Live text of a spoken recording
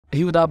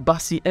Hilda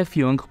Baci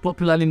Cookathon,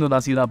 popularly known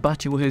as Hilda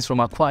Baci, who is from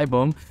Akwa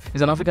Ibom,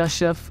 is an African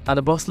chef and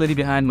the boss lady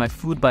behind my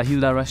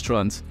FoodbyHilda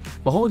restaurant.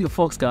 But hold your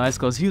forks, guys,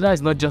 because Hilda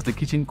is not just a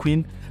kitchen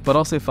queen, but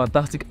also a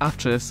fantastic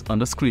actress on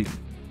the screen.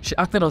 She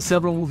acted on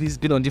several movies,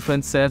 been on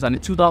different sets, and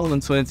in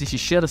 2020 she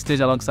shared the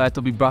stage alongside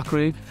Toby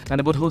Bakre, and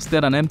they both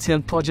hosted an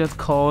MTN project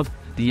called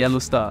The Yellow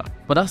Star.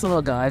 But that's not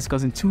all, guys,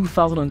 because in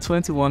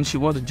 2021 she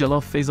won the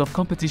Jollof Faceoff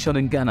Competition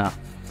in Ghana,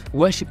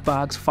 where she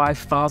bagged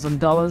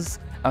 $5,000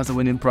 as a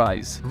winning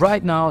prize.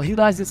 Right now,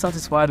 Hilda isn't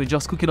satisfied with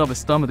just cooking up a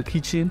storm in the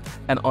kitchen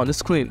and on the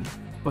screen,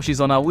 but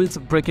she's on her way to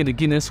breaking the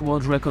Guinness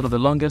World Record of the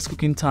longest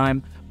cooking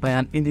time by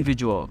an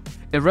individual,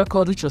 a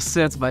record which was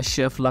set by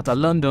Chef Lata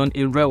London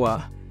in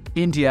Rewa,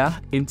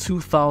 India in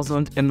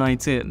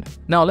 2019.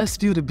 Now let's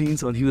spill the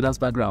beans on Hilda's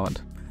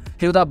background.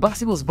 Hilda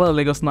Baci was born in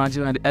Lagos,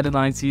 Nigeria in the early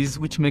 90s,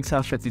 which makes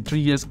her 33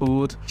 years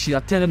old. She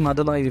attended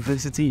Madola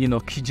University in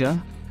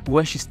Okija,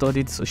 where she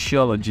studied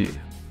sociology.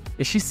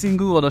 Is she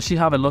single, or does she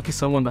have a lucky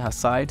someone by her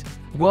side?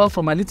 Well,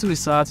 from my little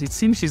research, it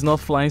seems she's not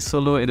flying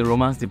solo in the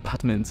romance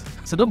department.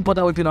 So don't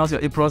bother whipping out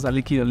your aprons and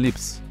licking your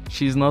lips.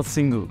 She's not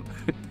single.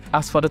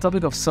 As for the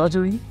topic of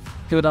surgery,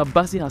 Hilda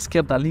Baci has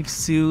kept her lips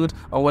sealed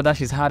on whether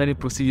she's had any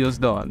procedures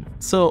done.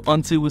 So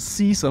until we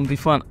see some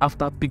before and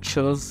after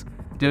pictures,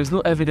 there is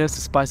no evidence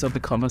to spice up the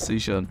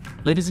conversation.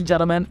 Ladies and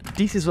gentlemen,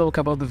 this is what we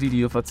covered the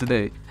video for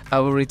today. I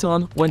will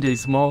return when there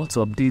is more to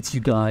update you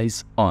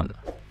guys on.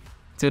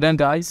 Till then,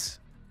 guys,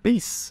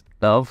 peace,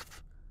 love,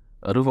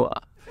 au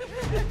revoir.